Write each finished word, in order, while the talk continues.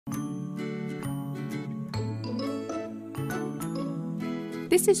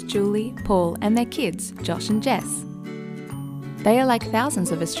This is Julie, Paul and their kids, Josh and Jess. They are like thousands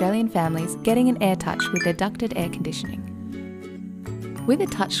of Australian families getting an AirTouch with their ducted air conditioning. With a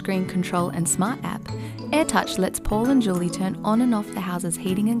touchscreen control and smart app, AirTouch lets Paul and Julie turn on and off the house's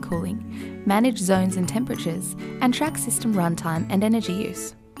heating and cooling, manage zones and temperatures, and track system runtime and energy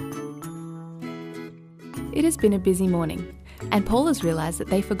use. It has been a busy morning, and Paul has realised that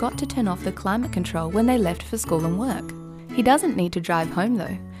they forgot to turn off the climate control when they left for school and work. He doesn't need to drive home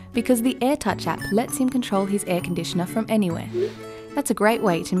though, because the AirTouch app lets him control his air conditioner from anywhere. That's a great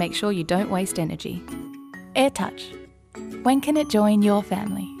way to make sure you don't waste energy. AirTouch. When can it join your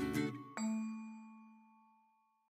family?